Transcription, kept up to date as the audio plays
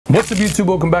What's up YouTube,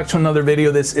 welcome back to another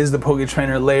video. This is the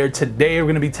poketrainerlair. Today we're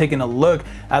going to be taking a look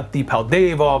at the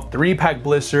Paldea Evolved 3-pack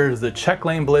blisters, the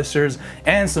Checklane blisters,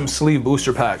 and some sleeve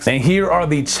booster packs. And here are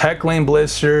the Checklane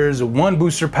blisters, 1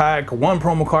 booster pack, 1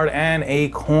 promo card, and a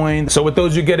coin. So with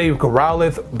those you get a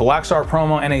Growlithe Black Star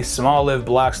promo and a Smoliv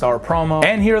Black Star promo.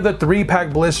 And here are the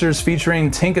 3-pack blisters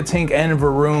featuring Tinkatink and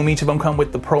Varoom. Each of them come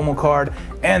with the promo card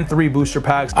and 3 booster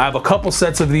packs. I have a couple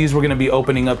sets of these we're going to be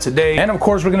opening up today. And of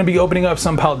course we're going to be opening up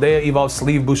some Paldea Evolved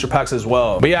sleeve booster packs as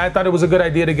well. But yeah, I thought it was a good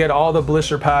idea to get all the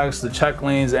blister packs, the check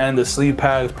lanes, and the sleeve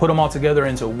packs, put them all together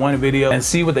into one video and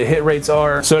see what the hit rates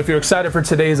are. So if you're excited for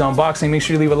today's unboxing, make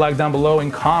sure you leave a like down below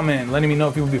and comment letting me know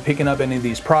if you will be picking up any of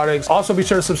these products. Also be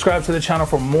sure to subscribe to the channel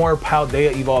for more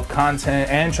Paldea Evolved content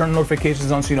and turn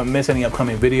notifications on so you don't miss any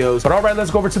upcoming videos. But all right,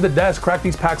 let's go over to the desk, crack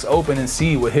these packs open, and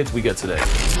see what hits we get today.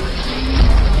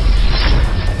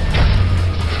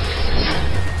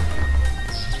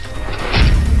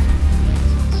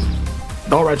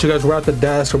 All right, you guys, we're at the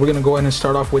desk. We're gonna go ahead and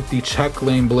start off with the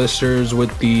Checklane blisters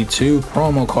with the 2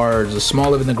 promo cards, the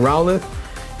Smoliv and the Growlithe.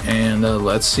 And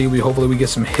let's see, hopefully we get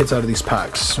some hits out of these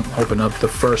packs. Open up the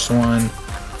first one.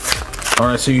 All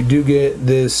right, so you do get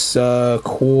this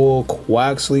cool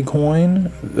Quaxley coin.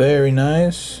 Very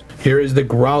nice. Here is the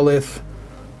Growlithe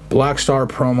Black Star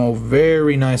promo.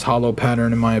 Very nice hollow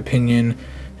pattern in my opinion.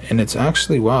 And it's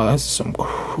actually, wow, that's some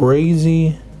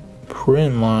crazy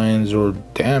print lines, or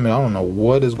damn it, I don't know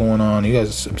what is going on. You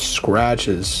guys, some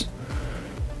scratches.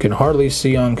 Can hardly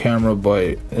see on camera,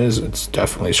 but it's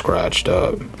definitely scratched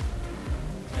up.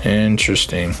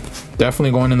 Interesting.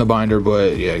 Definitely going in the binder,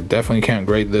 but yeah, definitely can't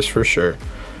grade this for sure.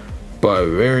 But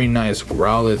very nice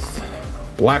Growlithe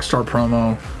Black Star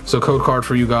promo. So code card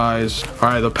for you guys. All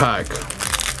right, the pack.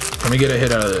 Let me get a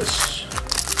hit out of this.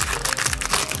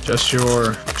 Just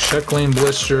your Checklane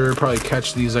blister. Probably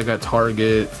catch these like at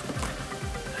Target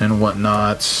and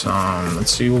whatnot. Let's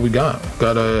see what we got.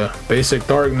 Got a basic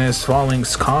Darkness,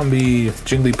 Fallings, Combi,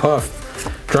 Jigglypuff,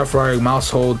 Drufrag,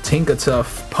 Mousehold,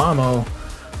 Tinkatuff, Pomo,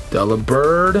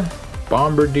 Delibird,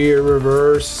 Bombardier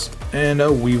Reverse, and a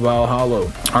Weavile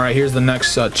Hollow. All right, here's the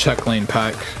next Checklane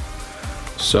pack.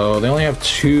 So they only have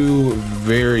 2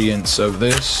 variants of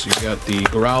this. You got the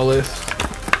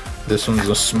Growlithe. This one's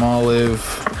a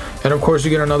Smoliv. And of course you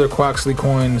get another Quaxley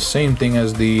coin, same thing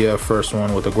as the first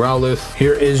one with the Growlithe.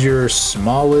 Here is your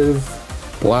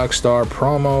Smoliv Black Star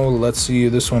promo. Let's see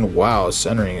this one. Wow,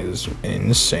 centering is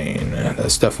insane.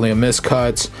 That's definitely a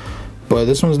miscut, but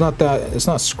this one's not that, it's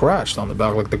not scratched on the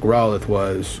back like the Growlithe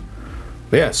was.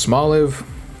 But yeah, Smoliv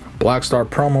Black Star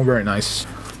promo, very nice.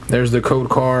 There's the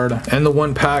code card and the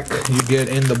 1 pack you get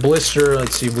in the blister.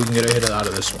 Let's see if we can get a hit out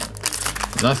of this one.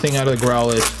 Nothing out of the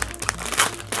Growlithe.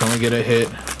 Can we get a hit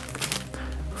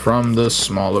from the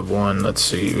Smoliv one? Let's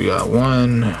see, we got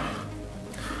 1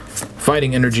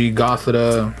 Fighting Energy,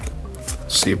 Gothita,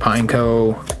 see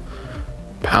Pineco,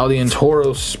 Paldean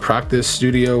Tauros, Practice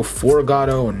Studio,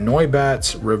 Forgato,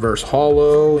 Noibat, Reverse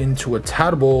Hollow into a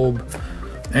Tadbulb,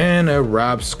 and a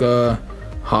Rapska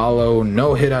Hollow.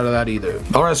 No hit out of that either.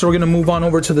 All right, so we're gonna move on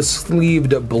over to the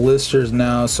sleeved blisters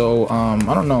now. So I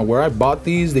don't know where I bought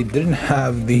these. They didn't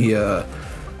have the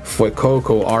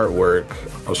Fuecoco artwork.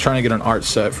 I was trying to get an art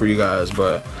set for you guys,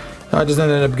 but I just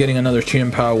ended up getting another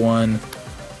Chien-Pao one.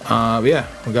 But yeah,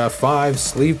 we got 5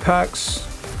 sleeve packs.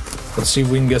 Let's see if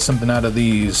we can get something out of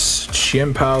these.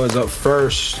 Chien-Pao is up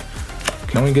first.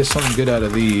 Can we get something good out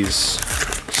of these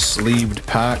sleeved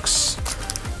packs?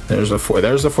 There's the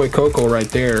Fuecoco right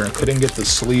there. Couldn't get the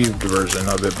sleeved version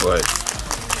of it, but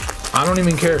I don't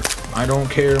even care. I don't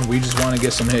care. We just want to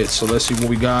get some hits. So let's see what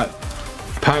we got.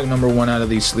 Pack number 1 out of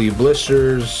these sleeve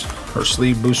blisters or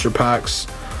sleeve booster packs.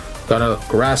 Got a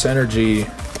Grass Energy,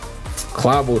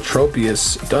 Clavel,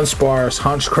 Tropius, Dunsparce,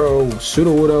 Honchkrow,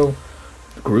 Sudowoodo,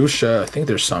 Grusha. I think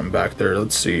there's something back there.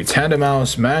 Let's see.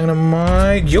 Tandemaus,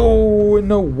 Magnemite, yo,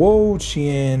 and the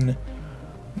Wo-Chien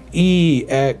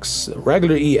EX,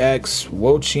 regular EX,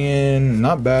 Wo-Chien,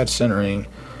 not bad centering.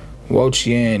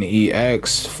 Wo-Chien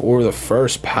EX for the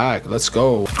first pack. Let's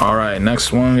go. All right,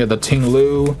 next one, we got the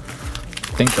Ting-Lu.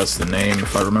 I think that's the name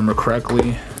if I remember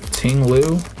correctly.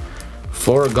 Ting-Lu.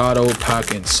 Florigato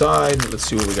pack inside. Let's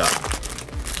see what we got.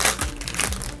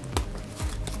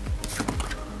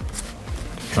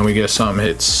 Can we get some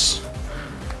hits?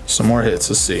 Some more hits.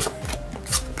 Let's see.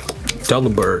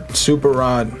 Delibird, Super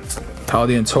Rod,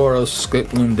 Paldean Tauros,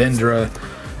 Skiploom Dendra,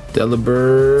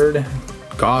 Delibird,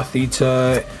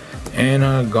 Gothita, and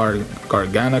a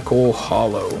Garganical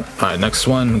Hollow. All right, next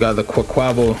one, we got the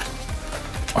Quaquavel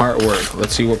artwork.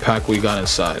 Let's see what pack we got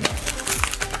inside.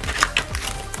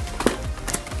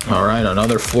 All right,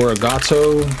 another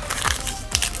Florigato.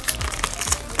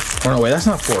 Oh no, wait, that's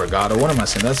not Florigato. What am I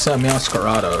saying? That's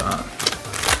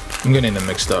Meowscarada. I'm getting them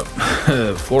mixed up.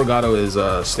 Florigato is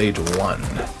stage 1.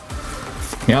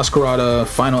 Meowscarada,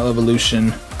 final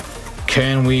evolution.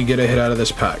 Can we get a hit out of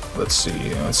this pack? Let's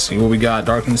see. Let's see what we got.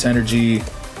 Darkness Energy,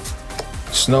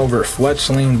 Snover,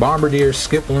 Fletchling, Bombardier,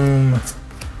 Skiploom,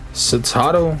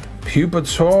 Citado,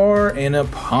 Pupitar, and a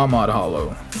Palmod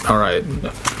Hollow. Alright.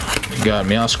 We got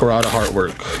Meowscarada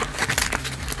Heartwork.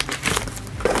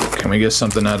 Can we get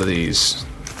something out of these?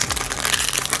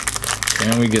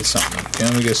 Can we get something?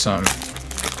 Can we get something?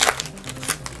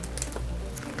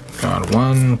 Got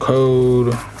one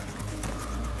code.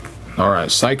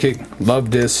 Alright, Psychic,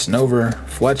 Lovedis, Snover,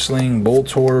 Fletchling,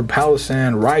 Boltorb,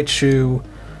 Palisand, Raichu,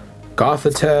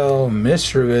 Gothitelle,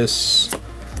 Mischievous,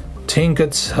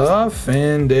 Tinkatuff,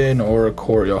 and an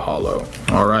Oricorio Hollow.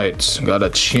 Alright, got a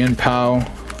Chien-Pao.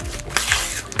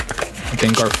 I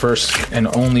think our first and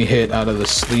only hit out of the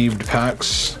sleeved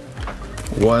packs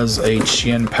was a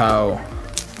Chien-Pao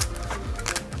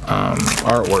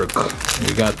artwork.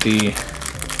 We got the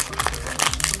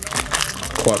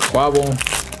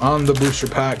Quaquaval on the booster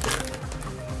pack.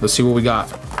 Let's see what we got.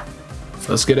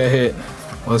 Let's get a hit.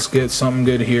 Let's get something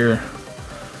good here.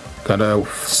 Got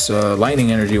a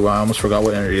lightning energy. Wow, I almost forgot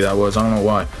what energy that was. I don't know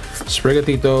why.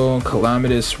 Sprigatito,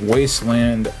 Calamitous,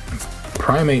 Wasteland,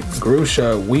 Primate,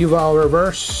 Grusha, Weavile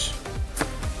reverse,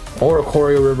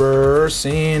 Oricorio reverse,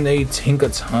 and a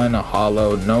Tinkaton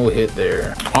Hollow. No hit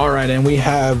there. Alright, and we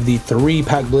have the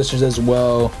 3-pack blisters as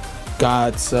well.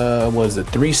 Got was it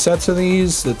 3 sets of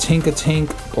these? The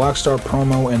Tinkatink Black Star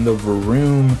promo and the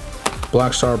Varoom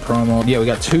Black Star promo. Yeah, we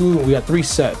got 3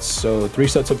 sets, so 3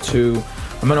 sets of 2.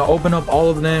 I'm gonna open up all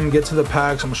of them, get to the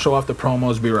packs. I'm gonna show off the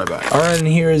promos, be right back. All right, and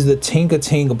here is the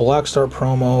Tinkatink Black Star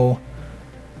promo.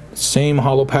 Same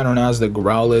hollow pattern as the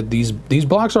Growlithe. These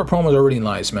Black Star promos are really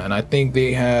nice, man. I think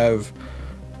they have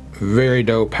very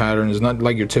dope patterns. Not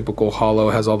like your typical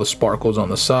hollow, has all the sparkles on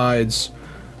the sides.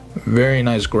 Very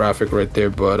nice graphic right there,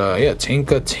 but yeah,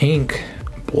 Tinkatink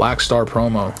Black Star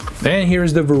promo. Then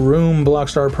here's the Varoom Black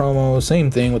Star promo.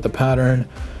 Same thing with the pattern.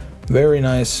 Very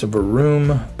nice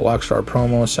Varoom Black Star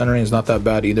promo. Centering is not that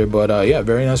bad either, but yeah,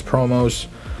 very nice promos.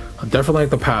 I definitely like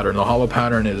the pattern. The hollow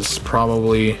pattern is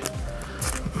probably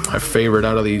my favorite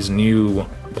out of these new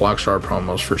Black Star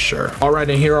promos for sure. All right,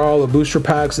 and here are all the booster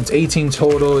packs. It's 18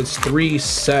 total. It's 3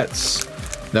 sets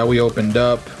that we opened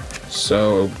up.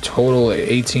 So total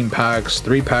 18 packs,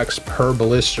 3 packs per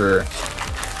blister.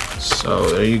 So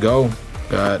there you go.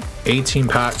 Got 18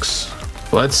 packs.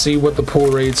 Let's see what the pull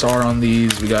rates are on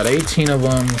these. We got 18 of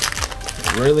them.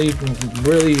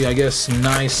 Really, I guess,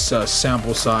 nice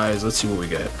sample size. Let's see what we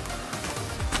get.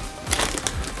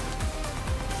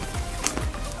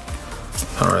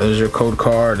 All right, there's your code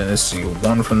card, and let's see,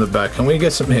 1 from the back. Can we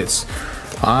get some hits?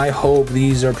 I hope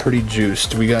these are pretty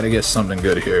juiced. We got to get something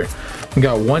good here. We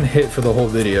got 1 hit for the whole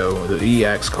video, the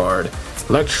EX card.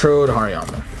 Electrode,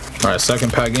 Hariyama. All right,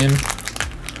 second pack in.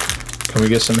 Can we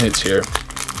get some hits here?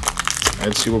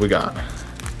 Let's see what we got.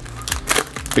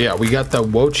 But yeah, we got the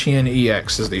Wo-Chien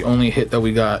EX is the only hit that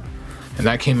we got. And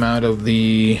that came out of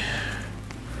the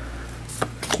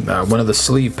one of the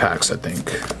sleeve packs, I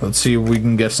think. Let's see if we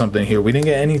can get something here. We didn't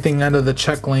get anything out of the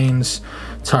Checklanes.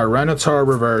 Tyranitar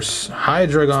reverse,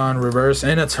 Hydreigon reverse,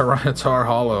 and a Tyranitar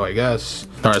hollow, I guess.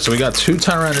 All right, so we got 2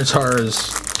 Tyranitars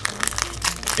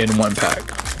in 1 pack.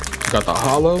 We got the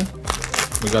hollow.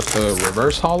 We got the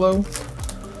reverse hollow.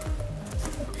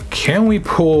 Can we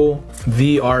pull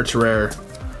the arch rare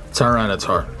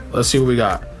Tyranitar? Let's see what we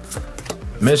got.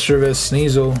 Mischievous,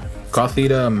 Sneasel,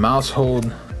 Gothita,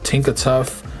 Mousehold,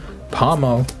 Tinkatuff,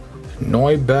 Pomo,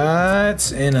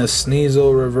 Noibat, and a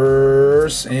Sneasel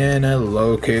reverse, and a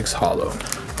Low Kicks hollow.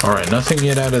 Alright, nothing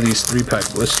yet out of these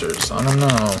 3-pack blisters. I don't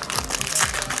know.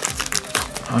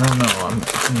 I'm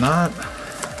not...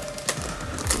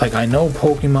 Like, I know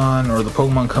Pokemon, or the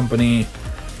Pokemon Company,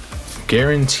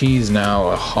 guarantees now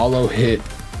a hollow hit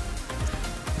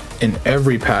in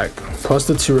every pack, plus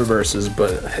the 2 reverses,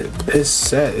 but this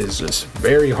set is just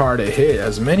very hard to hit.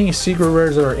 As many secret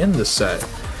rares are in the set,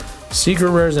 secret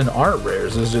rares and art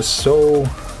rares is just so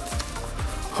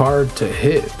hard to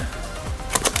hit.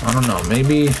 I don't know,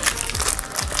 maybe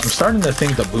I'm starting to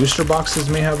think the booster boxes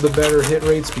may have the better hit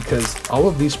rates, because all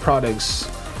of these products,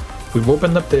 we've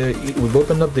opened up the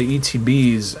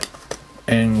ETBs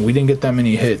and we didn't get that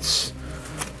many hits.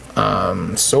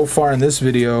 So far in this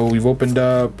video, we've opened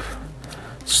up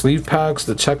sleeve packs,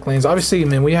 the Checklanes. Obviously,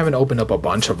 man, we haven't opened up a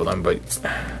bunch of them, but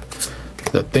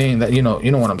the thing that, you know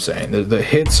what I'm saying, the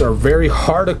hits are very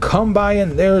hard to come by.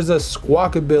 And there's a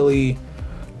Squawkabilly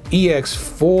EX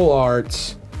full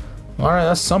art All right,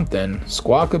 that's something.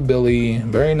 Squawkabilly,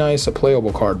 very nice, a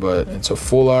playable card, but it's a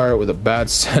full art with a bad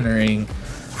centering.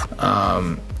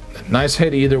 Nice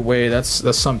hit either way.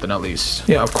 That's something at least.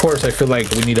 Yeah, of course, I feel like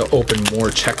we need to open more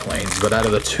check lanes, but out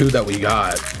of the 2 that we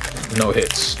got, no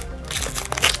hits.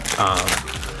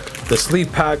 The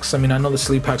sleeve packs, I mean, I know the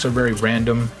sleeve packs are very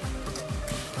random.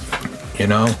 You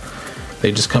know,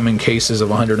 they just come in cases of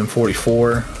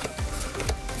 144.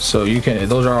 So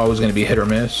those are always going to be hit or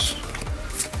miss.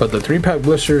 But the 3-pack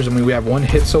blisters, I mean, we have 1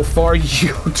 hit so far.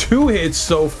 2 hits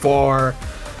so far.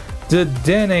 The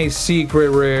Dene secret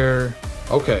rare.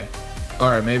 Okay.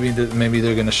 Alright, maybe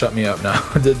they're going to shut me up now.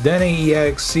 The Dene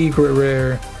EX secret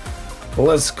rare.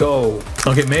 Let's go.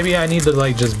 Okay, maybe I need to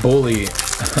like just bully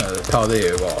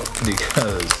Paldea Evolved,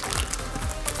 because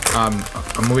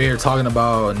I'm over here talking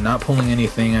about not pulling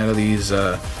anything out of these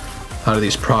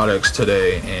products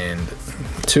today, and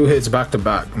 2 hits back to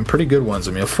back, and pretty good ones.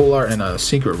 I mean, a full art and a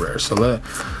secret rare. So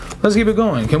let's keep it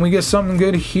going. Can we get something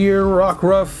good here?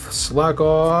 Rockruff,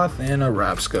 Slackoth, and a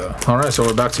Rapska. All right, so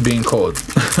we're back to being cold.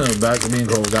 Back to being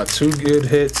cold. We got 2 good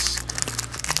hits.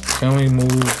 Can we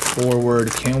move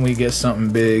forward? Can we get something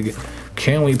big?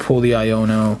 Can we pull the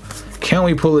Iono? Can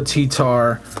we pull a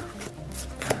T-Tar?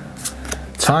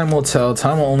 Time will tell.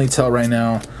 Time will only tell right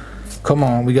now. Come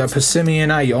on, we got Passimian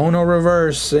Iono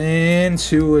reverse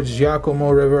into a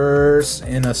Giacomo reverse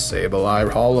in a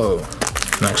Sableye Hollow.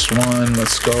 Next one,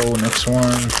 let's go. Next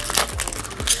one.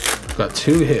 Got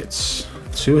 2 hits.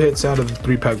 2 hits out of the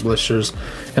 3-pack blisters.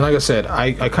 And like I said,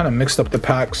 I kind of mixed up the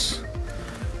packs.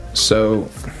 So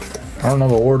I don't know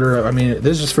the order. I mean,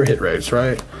 this is for hit rates,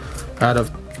 right? Out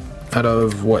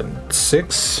of what,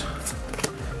 6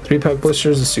 3-pack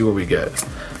blisters? Let's see what we get.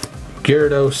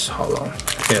 Gyarados Hollow.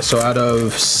 Yeah, so out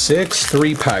of 6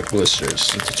 3-pack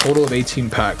blisters, it's a total of 18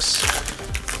 packs.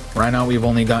 Right now we've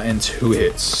only gotten 2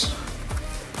 hits.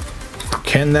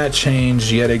 Can that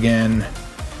change yet again?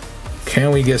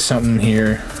 Can we get something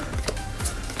here?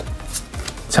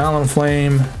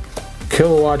 Talonflame,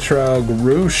 Kilowattrel,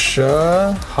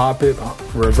 Grusha, Hoppip,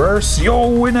 reverse.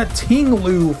 Yo, and a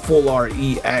Tinglu full art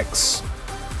EX.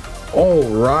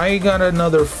 Alright, got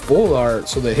another full art.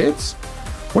 So the hits,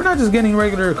 we're not just getting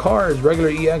regular cards, regular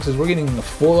EXs, we're getting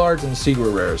full arts and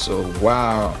secret rares. So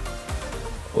wow.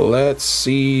 Let's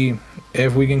see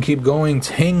if we can keep going.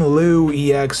 Tinglu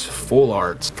EX full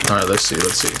arts. Alright, let's see.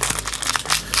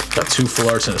 Got 2 full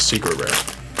arts and a secret rare.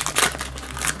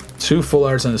 2 full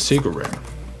arts and a secret rare.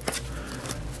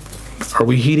 Are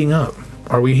we heating up?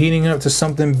 Are we heating up to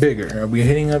something bigger? Are we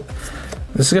heating up?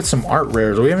 Let's get some art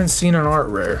rares. We haven't seen an art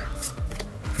rare.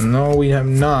 No, we have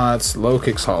not. Low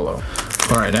kicks hollow.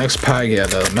 Alright, next pack. Yeah,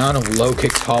 the amount of low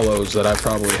kicks hollows that I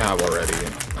probably have already.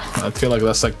 I feel like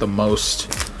that's like the most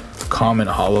common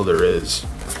hollow there is.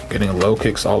 Getting low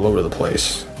kicks all over the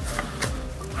place.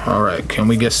 Alright, can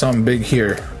we get something big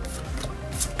here?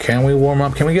 Can we warm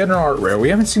up? Can we get an art rare? We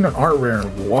haven't seen an art rare in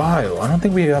a while. I don't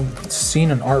think we have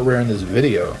seen an art rare in this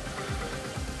video.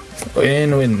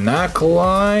 And with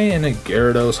Nakalai and a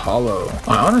Gyarados Hollow.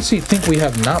 I honestly think we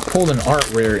have not pulled an art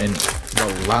rare in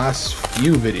the last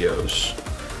few videos.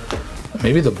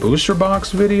 Maybe the booster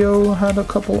box video had a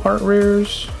couple art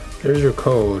rares. There's your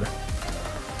code.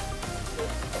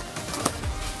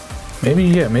 Maybe,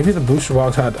 yeah, maybe the booster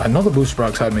box had, I know the booster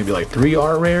box had maybe like 3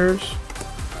 art rares.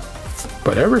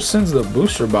 But ever since the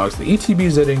booster box, the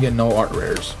ETBs, they didn't get no art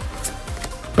rares.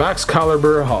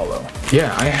 Baxcalibur Hollow.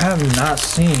 Yeah, I have not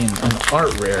seen an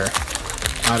art rare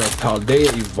out of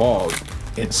Paldea Evolved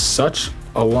in such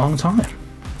a long time.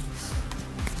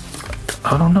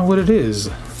 I don't know what it is.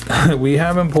 We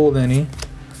haven't pulled any.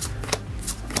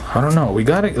 I don't know. We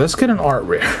got it. Let's get an art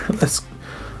rare. Let's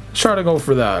try to go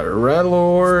for that.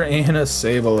 Redlore and a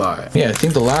Sableye. Yeah, I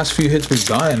think the last few hits we've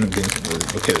gotten.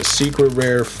 Okay, the secret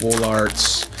rare, full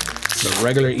arts, the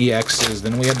regular EXs.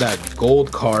 Then we had that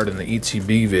gold card in the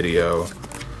ETB video.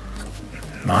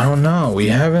 I don't know. We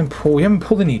haven't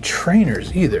pulled any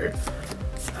trainers either.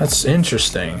 That's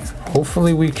interesting.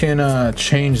 Hopefully we can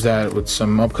change that with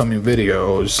some upcoming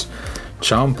videos.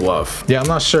 Jump Bluff. Yeah, I'm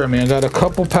not sure. I mean, I got a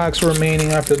couple packs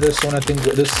remaining after this one. I think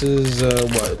this is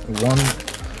what,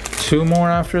 2 more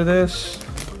after this.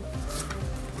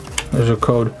 There's a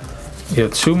code. Yeah,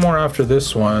 2 more after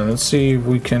this one. Let's see if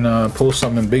we can pull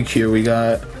something big here. We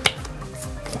got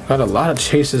a lot of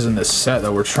chases in this set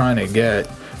that we're trying to get.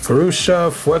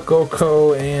 Farusha,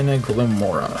 Fuecoco, and a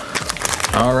Glimmora.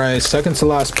 Alright, second to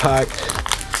last pack.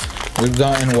 We've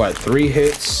gotten what, 3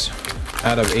 hits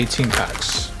out of 18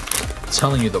 packs. I'm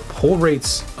telling you, the pull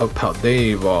rates of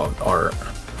Paldea Evolved are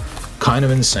kind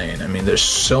of insane. I mean, there's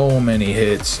so many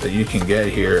hits that you can get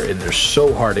here, and they're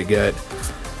so hard to get.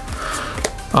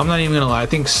 I'm not even gonna lie, I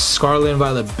think Scarlet and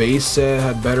Violet base set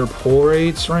had better pull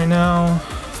rates right now,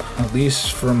 at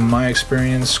least from my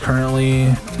experience currently.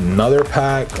 Another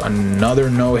pack, another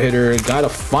no-hitter. Got a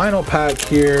final pack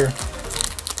here.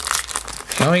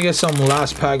 Can we get some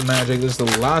last pack magic? This is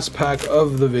the last pack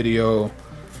of the video.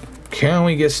 Can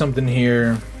we get something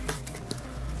here?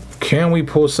 Can we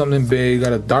pull something big?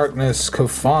 Got a Darkness,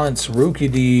 Cafance, Rookie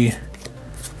D,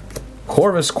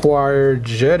 Corvus Choir,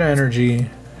 Jet Energy,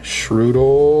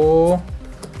 Shroodle,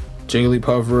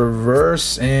 Jigglypuff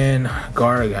Reverse, and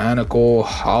Garganical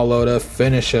Hollow to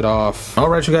finish it off. All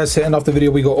right, you guys, to end off the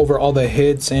video, we go over all the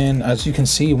hits, and as you can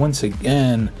see, once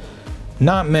again,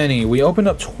 not many. We opened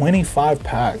up 25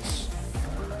 packs.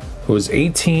 It was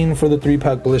 18 for the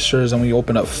 3-pack blisters, and we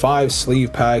opened up 5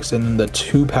 sleeve packs and then the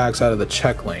 2 packs out of the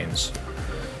check lanes.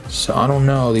 So I don't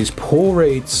know, these pull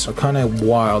rates are kind of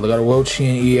wild. I got a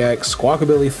Wochian EX,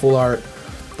 Squawkabilly full art,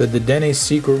 the Dedenne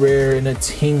secret rare, and a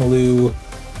Tinglu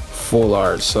full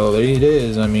art. So there it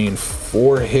is. I mean,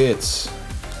 4 hits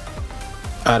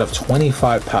out of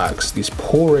 25 packs. These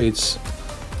pull rates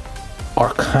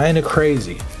are kind of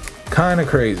crazy.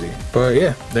 But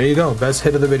yeah, there you go, best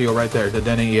hit of the video right there, the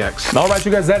Dedenne EX. All right,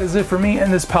 you guys, that is it for me in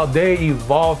this Paldea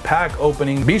Evolved pack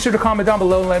opening. Be sure to comment down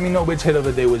below and let me know which hit of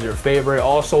the day was your favorite.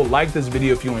 Also, like this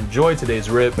video if you enjoyed today's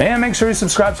rip, and make sure you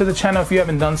subscribe to the channel if you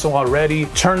haven't done so already.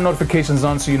 Turn notifications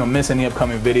on so you don't miss any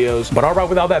upcoming videos. But all right,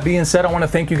 with all that being said, I want to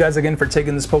thank you guys again for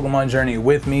taking this Pokemon journey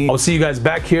with me. I'll see you guys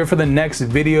back here for the next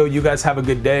video. You guys have a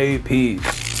good day.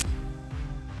 Peace.